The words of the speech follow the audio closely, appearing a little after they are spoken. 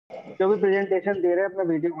जो भी प्रेजेंटेशन दे रहे हैं अपना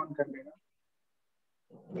वीडियो ऑन कर लेना।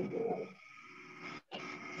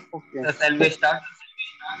 Okay. So shall we start?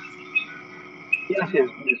 Yes,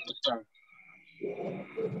 please start.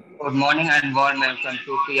 Good morning and warm welcome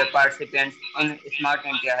to dear participants in Smart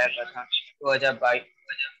India Hackathon 2005,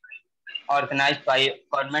 organized by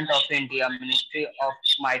Government of India, Ministry of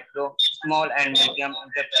Micro, Small and Medium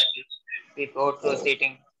Enterprises. Before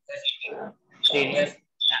proceeding serious,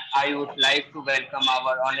 I would like to welcome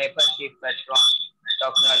our Honorable Chief Patron,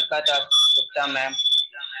 Dr. Ankita Gupta Ma'am,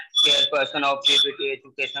 Chairperson of DBT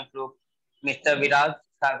Education Group, Mr. Viraj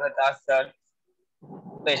Sagatas Sir,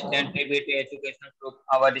 President DBT Education Group,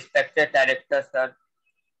 our respected Director Sir,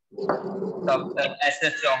 Dr.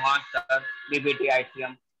 S.S. Chauhan Sir, DBT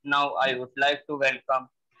ITM. Now I would like to welcome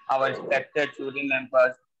our respected jury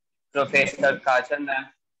members, Professor Kajal Ma'am,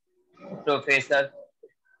 Professor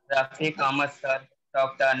Rafik Ahmad Sir,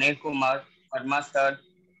 Dr. Anil Kumar Verma Sir,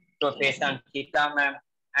 Professor Ankita Ma'am,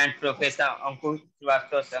 and Professor Ankur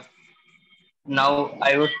Srivastava Sir. Now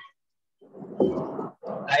I would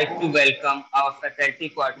like to welcome our faculty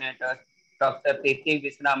coordinators, Dr. Preeti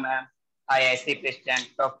Mishra Ma'am, IIC President,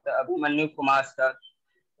 Dr. Abhimanyu Kumar Sir,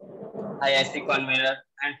 IIC Convener,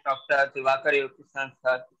 and Dr. Diwakar Yagyasen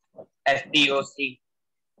Sir, SDOC.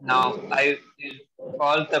 Now I will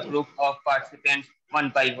call the group of participants one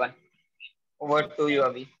by one. Over to you,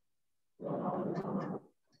 Avi.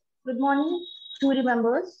 Good morning, jury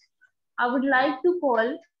members. I would like to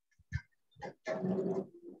call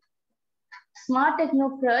Smart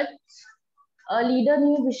Technocrats, a leader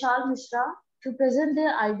named Vishal Mishra, to present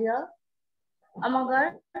their idea among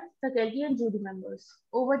our faculty and jury members.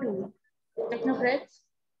 Over to you, Technocrats.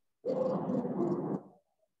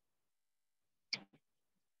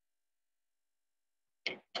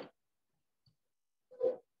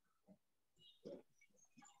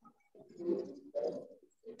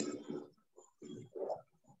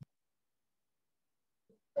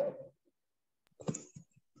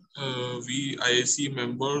 We IAC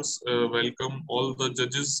members welcome all the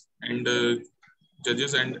judges and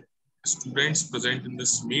students present in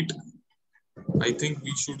this meet. I think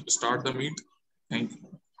we should start the meet. Thank you.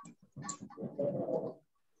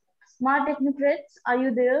 Smart Technocrats, are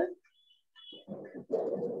you there?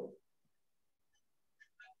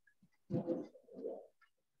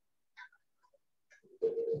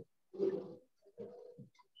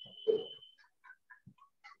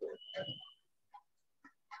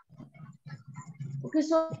 Okay,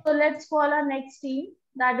 so let's call our next team,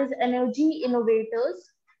 that is Energy Innovators.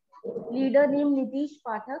 Leader named Nitish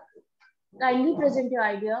Pathak. Kindly present your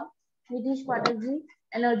idea. Nitish Pathak ji,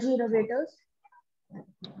 Energy Innovators.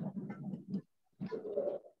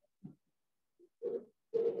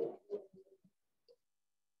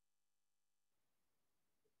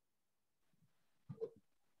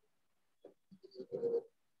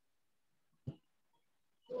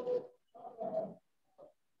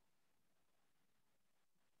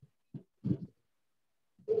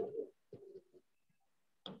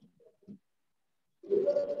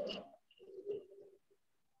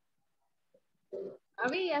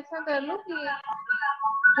 अभी ऐसा कर लो कि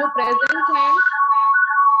जो present है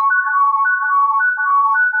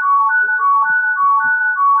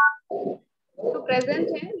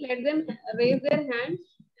let them raise their hands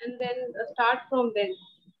and then start from them.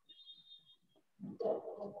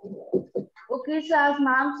 Okay, so as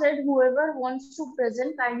ma'am said, whoever wants to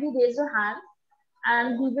present, kindly raise your hand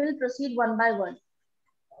and we will proceed one by one.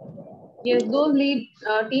 Yes, those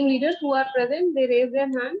team leaders who are present, they raise their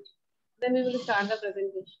hand, then we will start the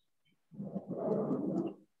presentation.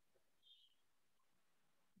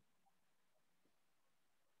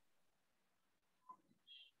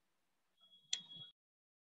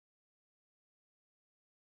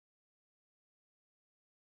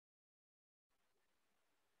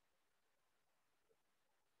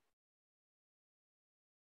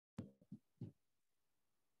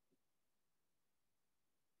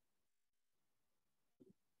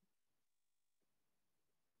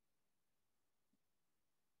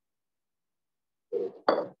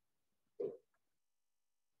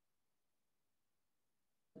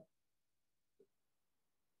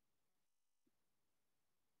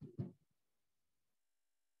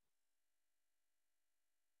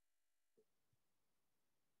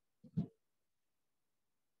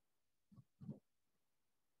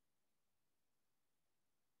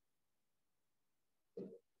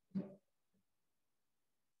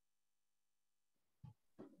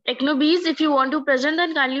 Technobees, if you want to present,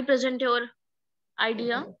 then kindly present your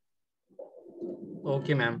idea.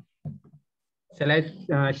 Okay, ma'am. Shall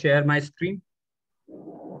I share my screen?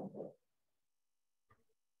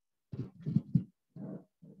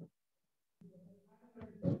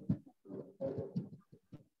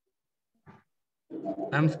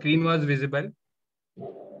 Ma'am, screen was visible.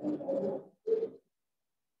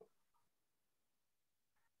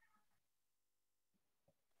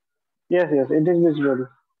 Yes, it is visible.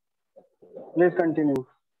 Please continue.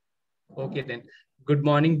 Okay then. Good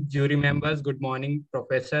morning, jury members. Good morning,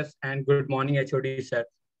 professors, and good morning, HOD sir.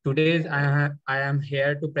 Today I am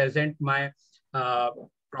here to present my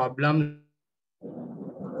problem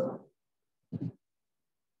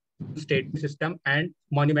statement system and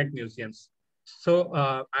monument museums. So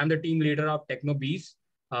I'm the team leader of TechnoBees.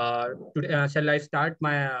 Today, shall I start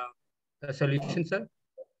my solution, sir?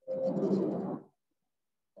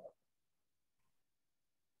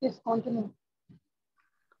 Yes, continue.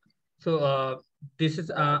 So this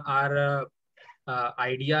is our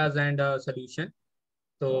ideas and solution.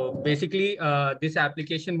 So basically, this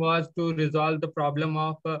application was to resolve the problem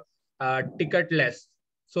of ticketless.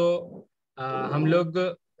 So हम लोग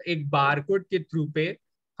एक barcode के through पे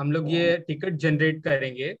हम लोग ये ticket generate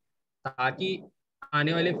करेंगे ताकि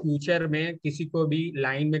आने वाले फ्यूचर में किसी को भी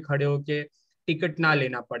लाइन में खड़े होके टिकट ना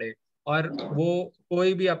लेना पड़े और वो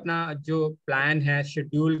कोई भी अपना जो प्लान है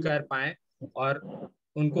शेड्यूल कर पाए और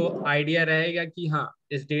उनको आइडिया रहेगा कि हाँ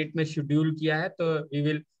इस डेट में शेड्यूल किया है तो वी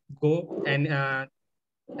विल गो एंड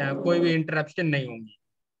कोई भी इंटरप्शन नहीं होंगी।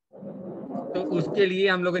 तो उसके लिए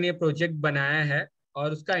हम लोगों ने ये प्रोजेक्ट बनाया है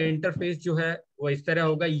और उसका इंटरफेस जो है वो इस तरह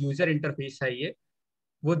होगा। यूजर इंटरफेस है ये।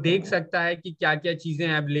 वो देख सकता है कि क्या क्या चीजें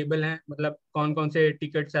अवेलेबल हैं, मतलब कौन कौन से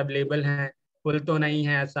टिकट्स अवेलेबल हैं, फुल तो नहीं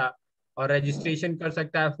है ऐसा, और रजिस्ट्रेशन कर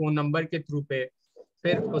सकता है फोन नंबर के थ्रू पे।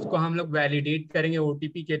 फिर उसको हम लोग वैलिडेट करेंगे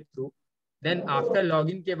ओटीपी के थ्रू। देन आफ्टर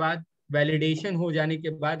लॉगिन के बाद वैलिडेशन हो जाने के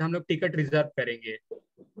बाद हम लोग टिकट रिजर्व करेंगे।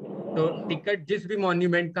 तो टिकट जिस भी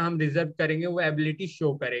मॉन्यूमेंट का हम रिजर्व करेंगे वो एबिलिटी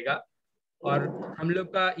शो करेगा। और हम लोग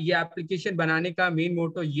का ये एप्लीकेशन बनाने का मेन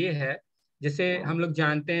मोटो ये है, जैसे हम लोग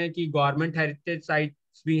जानते हैं कि गवर्नमेंट हेरिटेज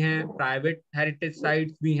साइट्स भी हैं, प्राइवेट हेरिटेज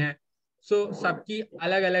साइट्स भी हैं। सो सबकी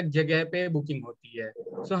अलग अलग जगह पे बुकिंग होती है।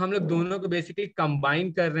 सो हम लोग दोनों को बेसिकली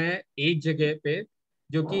कंबाइन कर रहे हैं एक जगह पे,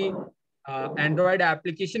 जो कि एंड्रॉयड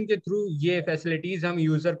एप्लीकेशन के थ्रू ये फैसिलिटीज हम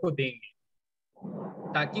यूजर को देंगे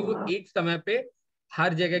ताकि वो एक समय पे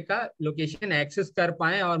हर जगह का लोकेशन एक्सेस कर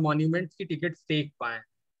पाए और मॉन्यूमेंट्स की टिकट्स देख पाए।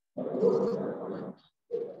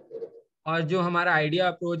 और जो हमारा आइडिया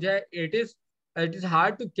अप्रोच है, it is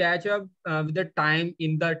hard to catch up with the time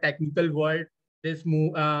in the technical world. This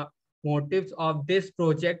motives of this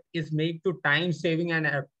project is make to time saving and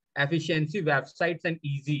efficiency websites and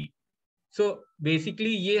easy. So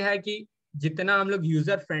basically ये है कि जितना हम लोग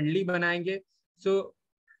user friendly बनाएंगे, so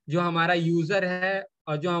जो हमारा user है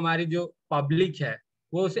और जो हमारी जो पब्लिक है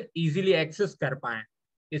वो उसे इजीली एक्सेस कर पाए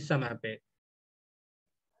इस समय पे।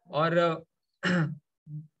 और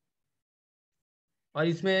और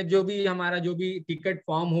इसमें जो भी हमारा जो भी टिकट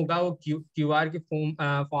फॉर्म होगा वो क्यूआर के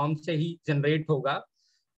फॉर्म से ही जनरेट होगा।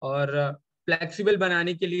 और फ्लेक्सिबल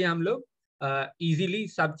बनाने के लिए हम लोग इजीली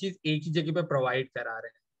सब चीज एक ही जगह पे प्रोवाइड करा रहे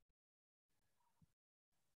हैं।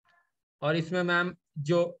 और इसमें मैम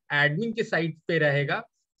जो एडमिन के साइट पे रहेगा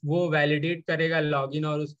वो वैलिडेट करेगा लॉगिन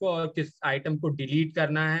और उसको, और किस आइटम को डिलीट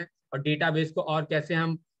करना है और डेटाबेस को और कैसे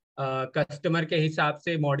हम कस्टमर के हिसाब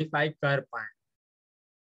से मॉडिफाई कर पाए।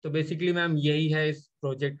 तो बेसिकली मैम यही है इस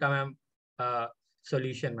प्रोजेक्ट का मैम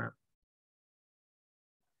सॉल्यूशन मैम।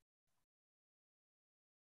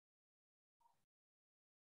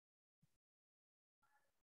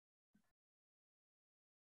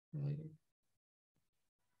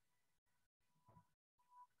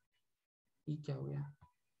 ये क्या हो गया?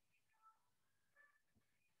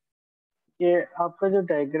 ये आपका जो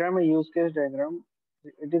डायग्राम है, use case diagram,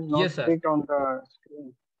 it is not Yes sir. fit on the screen.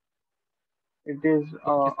 It is Okay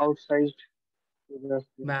sir. outsized to the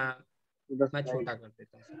screen, to the मैं slide. छोटा कर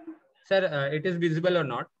देता हूँ सर। इट इज विजिबल और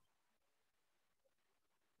not?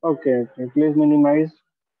 Okay, please minimize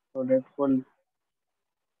so that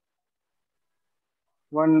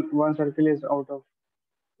one circle is out of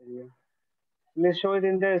area. Please show it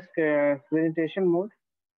in the presentation mode.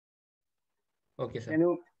 Okay sir.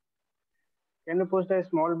 Can you push the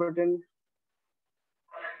small button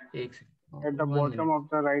at the bottom of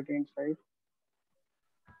the right hand side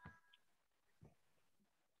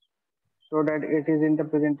so that it is in the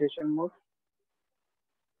presentation mode?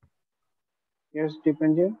 Yes,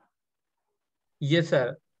 Dipanjan? Yes sir.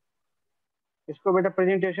 इसको बेटा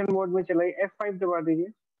presentation mode में चलाइए, F5 दबा दीजिए।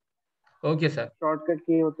 Okay sir. Shortcut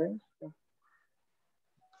की होता है,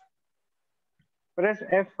 press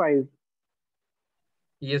F5।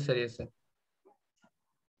 Yes sir, yes sir.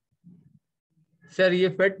 Sir ये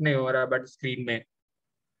फिट नहीं हो रहा बट स्क्रीन में।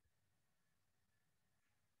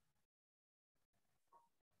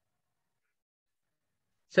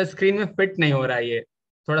 सर स्क्रीन में फिट नहीं हो रहा ये।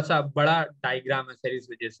 थोड़ा सा बड़ा डायग्राम है सर, इस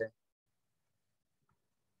वजह से।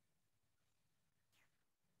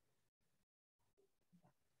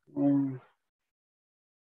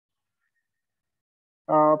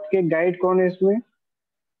 आपके गाइड कौन है इसमें?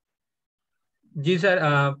 जी सर,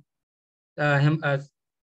 हम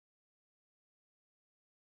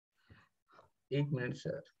एक minute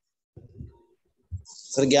sir.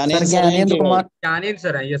 Sir Gyanendra Kumar. Gyanendra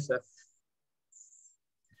sir हैं, yes sir.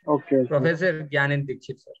 Okay, professor Gyanendra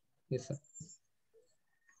Dixit sir, yes sir.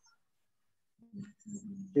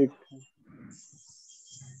 ठीक है।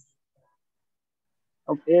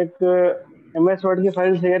 अब एक MS वर्ड की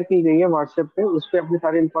फाइल शेयर की गई है व्हाट्सएप पे, उस पर अपनी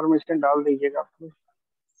सारी इंफॉर्मेशन डाल दीजिएगा आपको।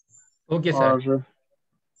 Okay sir. और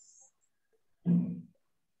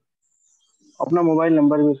अपना मोबाइल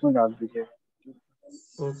नंबर भी उसमें डाल दीजिएगा।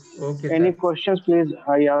 Okay any sir. Questions please,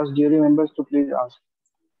 I ask jury members to please ask.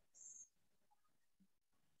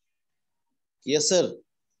 Yes sir.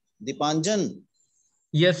 Dipanjan.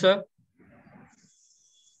 Yes sir.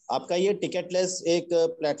 आपका ये टिकटलेस एक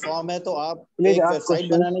प्लेटफॉर्म है, तो आप प्लीज एक आस्क वेबसाइट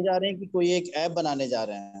क्वेश्चंस। बनाने जा रहे हैं कि कोई एक ऐप बनाने जा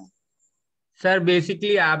रहे हैं? सर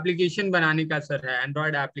बेसिकली एप्लीकेशन बनाने का सर है,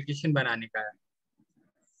 एंड्रॉयड एप्लीकेशन बनाने का है।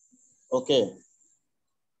 ओके,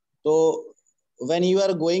 तो when you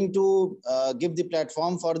are going to give the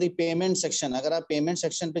platform for the payment section, अगर आप पेमेंट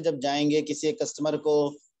सेक्शन पे जब जाएंगे, किसी एक कस्टमर को,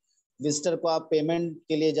 विजिटर को आप पेमेंट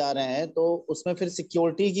के लिए जा रहे हैं, तो उसमें फिर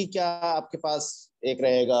सिक्योरिटी की क्या आपके पास एक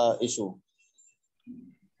रहेगा इशू?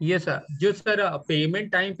 ये सर, जो सर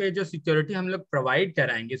पेमेंट टाइम पे जो सिक्योरिटी हम लोग प्रोवाइड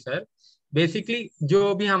कराएंगे सर, बेसिकली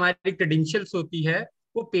जो भी हमारी क्रेडेंशियल्स होती है,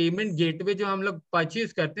 वो पेमेंट गेटवे जो हम लोग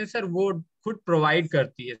परचेज करते हैं सर, वो खुद प्रोवाइड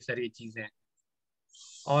करती है सर ये चीजें।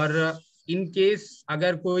 और इन केस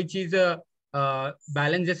अगर कोई चीज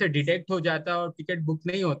बैलेंस जैसे डिटेक्ट हो जाता है और टिकट बुक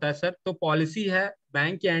नहीं होता है सर, तो पॉलिसी है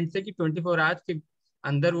बैंक के एंड से कि 24 आवर्स के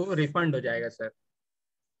अंदर वो रिफंड हो जाएगा सर।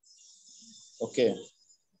 ओके,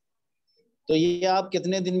 तो ये आप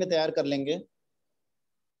कितने दिन में तैयार कर लेंगे?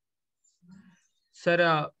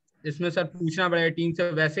 सर इसमें सर पूछना पड़ेगा टीम से,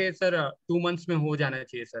 वैसे सर 2 मंथ्स में हो जाना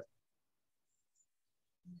चाहिए सर।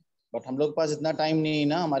 बट हम लोग के पास इतना टाइम नहीं है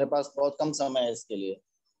ना, हमारे पास बहुत कम समय है इसके लिए।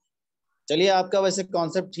 चलिए, आपका वैसे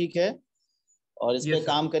कॉन्सेप्ट ठीक है और इस पे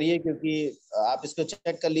काम करिए, क्योंकि आप इसको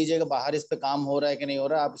चेक कर लीजिएगा बाहर इस पे काम हो रहा है कि नहीं हो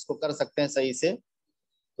रहा है। आप इसको कर सकते हैं सही से,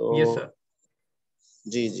 तो yes sir.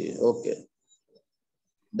 Ji ji, okay,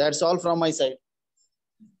 that's all from my side.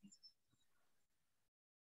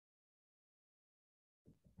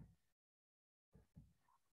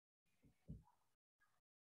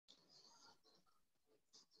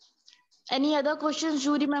 Any other questions,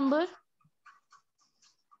 jury member?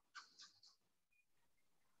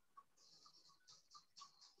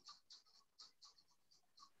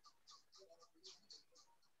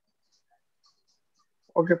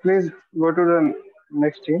 Okay, please go to the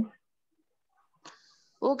next team.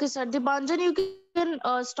 Okay, sir. Dipanjan, you can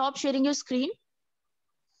stop sharing your screen.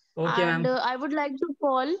 Okay, and ma'am. I would like to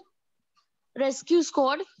call Rescue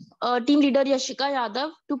Squad team leader Yashika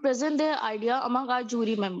Yadav to present their idea among our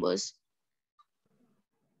jury members.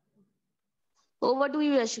 Over to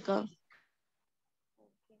you, Yashika.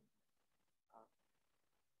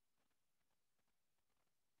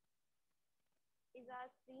 Is our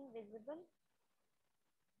screen visible?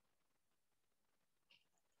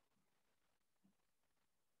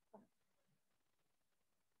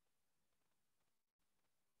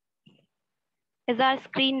 Is our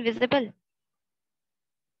screen visible,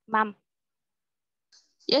 ma'am?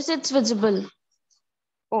 Yes, it's visible.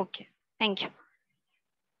 Okay, thank you.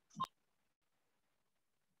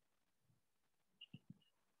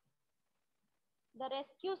 The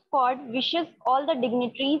rescue squad wishes all the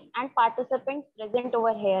dignitaries and participants present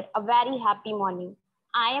over here a very happy morning.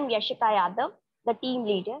 I am Yashika Yadav, the team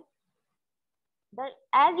leader.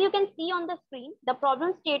 As you can see on the screen, the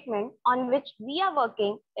problem statement on which we are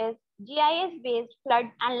working is GIS-based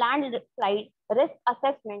flood and landslide risk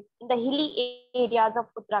assessment in the hilly areas of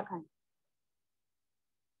Uttarakhand.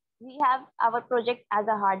 We have our project as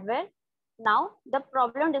a hardware. Now, the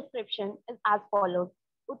problem description is as follows.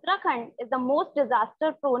 Uttarakhand is the most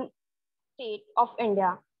disaster-prone state of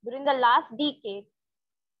India. During the last decade,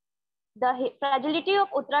 the fragility of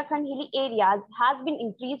Uttarakhand hilly areas has been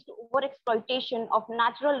increased to overexploitation of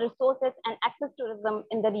natural resources and excess tourism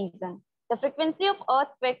in the region. The frequency of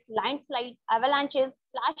earthquakes, landslides, avalanches,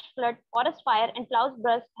 flash flood, forest fire, and cloud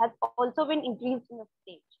burst has also been increased in the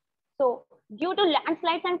state. So, due to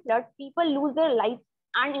landslides and floods, people lose their lives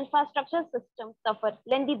and infrastructure systems suffer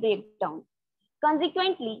lengthy breakdowns.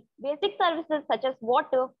 Consequently, basic services such as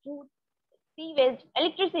water, food, sewage,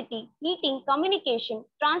 electricity, heating, communication,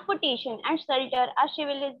 transportation, and shelter are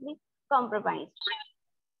severely compromised.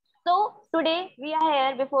 So today we are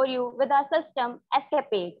here before you with our system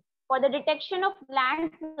Escapade for the detection of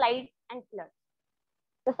landslides and floods.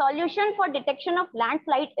 The solution for detection of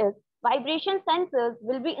landslide is vibration sensors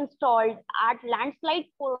will be installed at landslide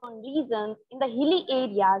prone regions in the hilly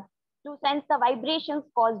areas to sense the vibrations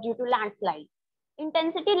caused due to landslide.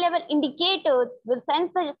 Intensity level indicators will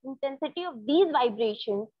sense the intensity of these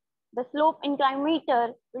vibrations. The slope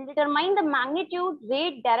inclinometer will determine the magnitude,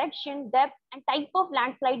 rate, direction, depth, and type of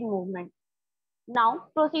landslide movement. Now,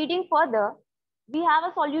 proceeding further, we have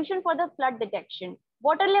a solution for the flood detection.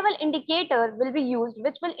 Water level indicator will be used,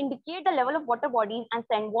 which will indicate the level of water bodies and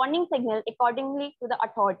send warning signal accordingly to the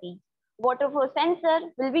authorities. Water flow sensor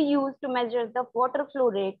will be used to measure the water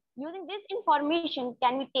flow rate. Using this information,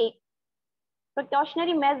 can we take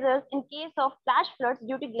precautionary measures in case of flash floods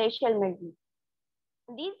due to glacial melting.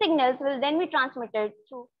 These signals will then be transmitted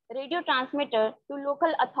through radio transmitter to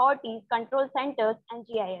local authorities, control centers, and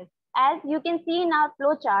GIS. As you can see in our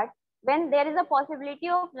flow chart, when there is a possibility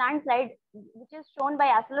of landslide, which is shown by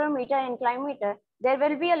accelerometer and inclinometer, there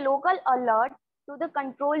will be a local alert to the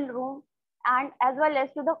control room and as well as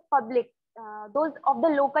to the public, those of the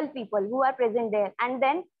local people who are present there. And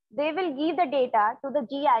then they will give the data to the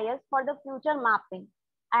GIS for the future mapping.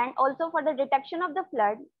 And also for the detection of the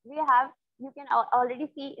flood, we have, you can already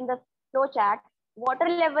see in the flow chart, water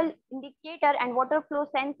level indicator and water flow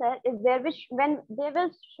sensor is there, which when they will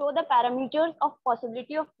show the parameters of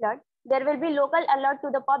possibility of flood, there will be local alert to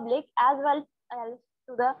the public as well as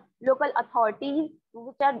to the local authorities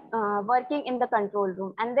which are working in the control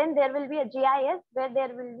room. And then there will be a GIS where there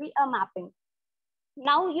will be a mapping.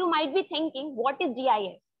 Now you might be thinking, what is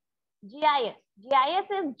GIS? GIS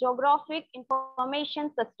is Geographic Information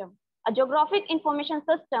System. A geographic information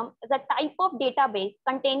system is a type of database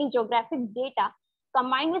containing geographic data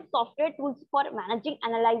combined with software tools for managing,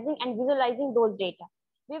 analyzing, and visualizing those data.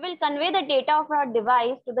 We will convey the data of our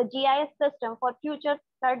device to the GIS system for future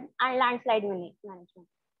flood and landslide management.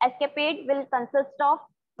 Escapade will consist of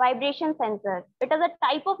vibration sensor. It is a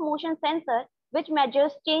type of motion sensor which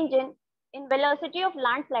measures change in velocity of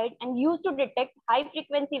landslide and used to detect high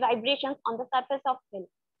frequency vibrations on the surface of hill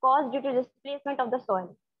caused due to displacement of the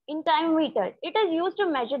soil. Inclinometer, it is used to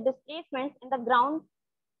measure displacements in the ground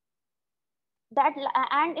that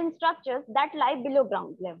and in structures that lie below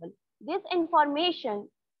ground level. This information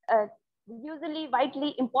usually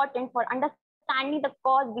vitally important for understanding the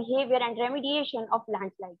cause, behavior, and remediation of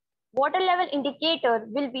landslides. Water level indicator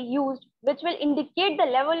will be used, which will indicate the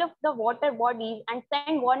level of the water bodies and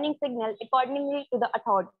send warning signal accordingly to the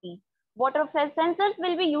authorities. Water flow sensors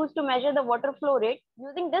will be used to measure the water flow rate.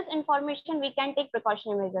 Using this information, we can take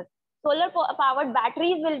precautionary measures. Solar powered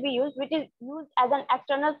batteries will be used, which is used as an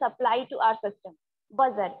external supply to our system.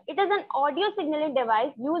 Buzzer. It is an audio signaling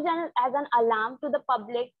device used as an alarm to the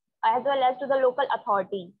public as well as to the local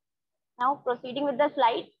authority. Now proceeding with the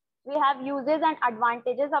slide, we have uses and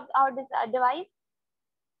advantages of our device.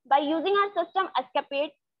 By using our system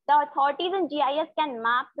Escapade, the authorities and GIS can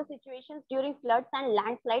map the situations during floods and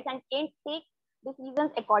landslides and can take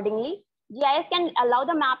decisions accordingly. GIS can allow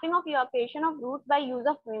the mapping of evacuation of routes by use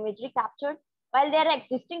of imagery captured, while there are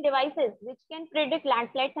existing devices which can predict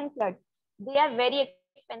landslides and floods. They are very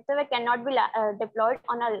expensive and cannot be deployed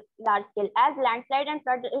on a large scale, as landslide and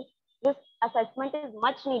flood risk assessment is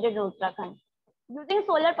much needed in Uttarakhand. Using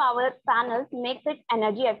solar power panels makes it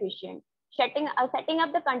energy efficient. Setting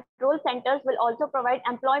up the control centers will also provide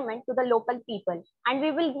employment to the local people. And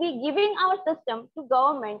we will be giving our system to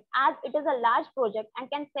government as it is a large project and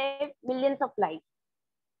can save millions of lives.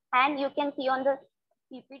 And you can see on the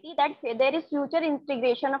PPT that there is future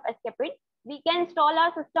integration of Escapade. We can install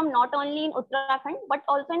our system not only in Uttarakhand, but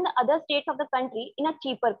also in the other states of the country in a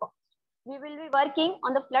cheaper cost. We will be working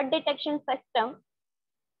on the flood detection system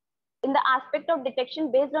in the aspect of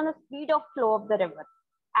detection based on the speed of flow of the river.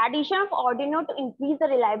 Addition of Arduino to increase the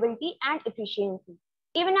reliability and efficiency.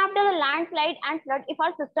 Even after the landslide and flood, if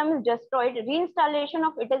our system is destroyed, reinstallation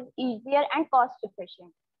of it is easier and cost efficient.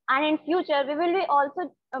 And in future, we will be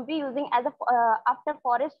also be using as a after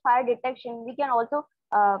forest fire detection, we can also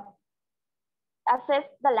assess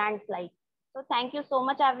the landslide. So thank you so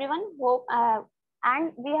much, everyone. Hope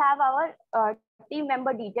and we have our team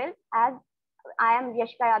member details. As I am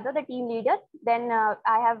Yashka Yadav, the team leader. Then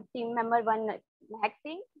I have team member 1, Mehak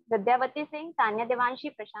Singh, Vidyavati Singh, Tanya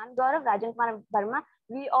Devanshi, Prashant Gaurav, Rajan Kumar Verma.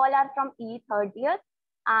 We all are from E 3rd year.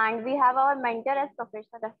 And we have our mentor as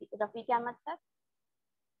Professor Rafik Ahmad sir.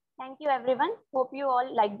 Thank you, everyone. Hope you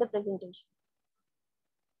all like the presentation.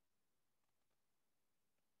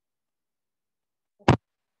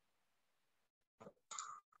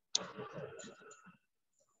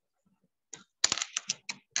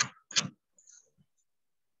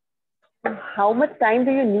 how much time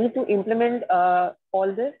do you need to implement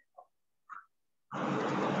all this?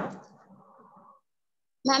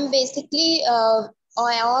 Ma'am, basically,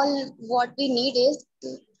 all what we need is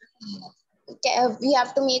we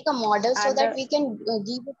have to make a model so that we can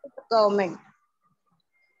give it to the government.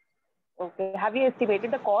 Okay. Have you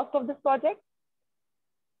estimated the cost of this project?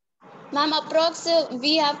 Ma'am, approx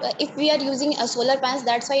we have, if we are using a solar panels,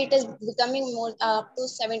 that's why it is becoming more up to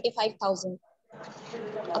 75,000.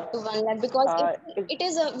 Up to 1 lakh, because it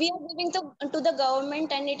is we are giving to the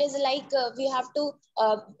government, and it is like we have to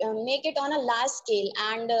make it on a large scale,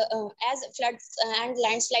 and as floods and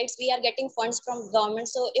landslides we are getting funds from government.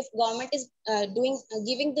 So if government is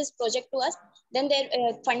giving this project to us, then their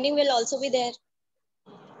funding will also be there.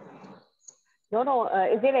 No.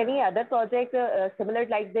 Is there any other project similar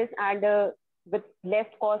like this and with less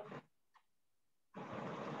cost?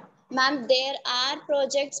 Ma'am, there are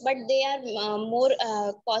projects, but they are more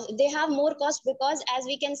cost. They have more cost because, as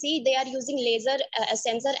we can see, they are using laser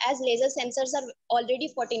sensor. As laser sensors are already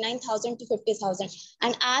 49,000 to 50,000,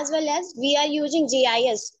 and as well as we are using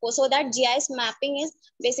GIS. So that GIS mapping is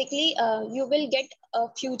basically you will get a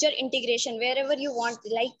future integration wherever you want.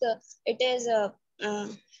 Like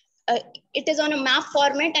it is on a map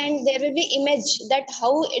format, and there will be image that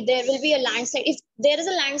how there will be a landslide. If there is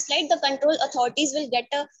a landslide, the control authorities will get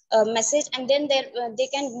a message, and then they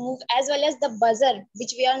can move, as well as the buzzer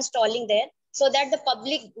which we are installing there, so that the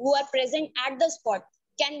public who are present at the spot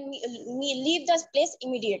can leave the place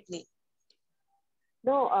immediately.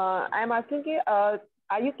 No, I am asking you, are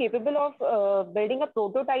you capable of building a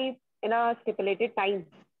prototype in a stipulated time?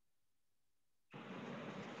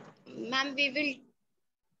 Ma'am, we will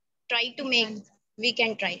try to make, we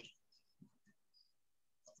can try.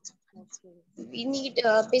 Okay. We need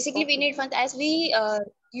basically we need funds, as we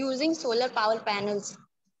using solar power panels.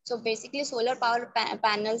 So basically solar power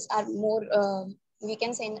panels are more we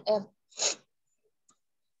can say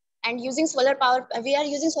and using solar power, we are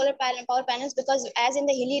using solar power panels because as in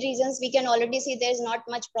the hilly regions we can already see there is not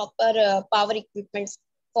much proper power equipment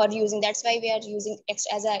for using. That's why we are using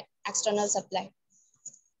as an external supply.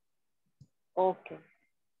 Okay.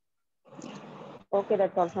 Okay,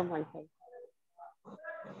 that's all from my side.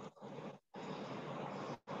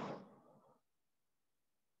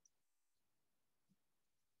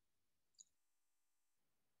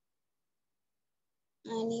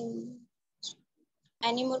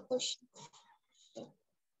 Any more questions?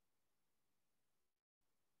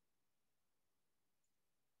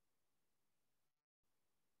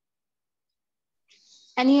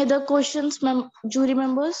 Any other questions, jury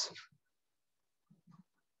members?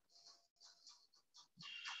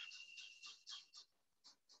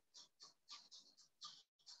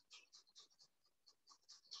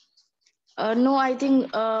 No, I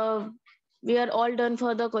think we are all done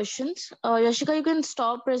for the questions. Yashika, you can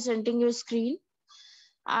stop presenting your screen.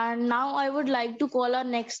 And now I would like to call our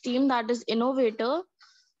next team, that is Innovator,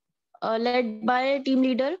 led by team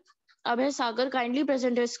leader Abhay Sagar. Kindly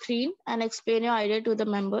present your screen and explain your idea to the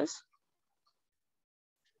members.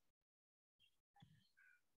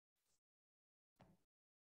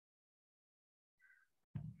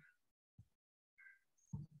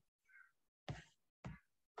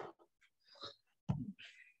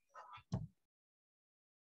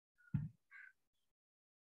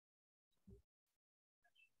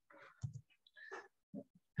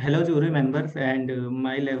 Hello, jury members and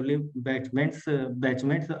my lovely batchmates.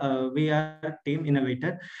 We are Team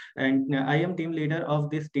Innovator, and I am team leader of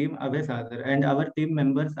this team, Avi Sagar. And our team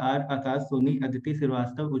members are Akash Soni, Aditi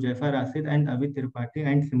Srivastava, Ujaifa Rasid, and Avi Tripathi,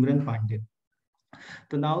 and Simran Pandey.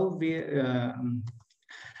 So now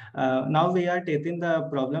we are taking the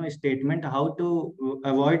problem statement how to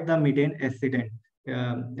avoid the methane accident.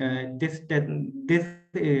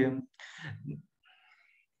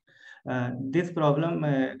 This problem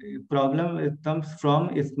comes from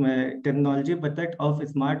technology budget of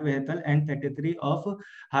smart vehicle and 33 of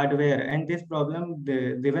hardware, and this problem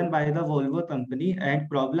driven by the Volvo company, and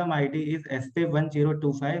problem ID is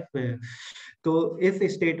SP1025. तो इस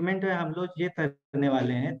statement में हम लोग ये करने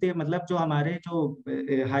वाले हैं कि मतलब जो हमारे जो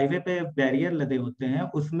हाईवे पे बैरियर लगे होते हैं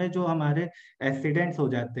उसमें जो हमारे एक्सीडेंट्स हो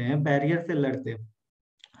जाते हैं बैरियर से लड़ते,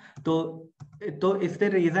 तो इससे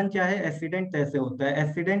रीजन क्या है, एक्सीडेंट ऐसे होता है।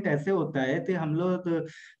 एक्सीडेंट ऐसे होता है कि हम लोग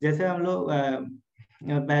जैसे हम लोग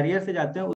बैरियर से जाते हैं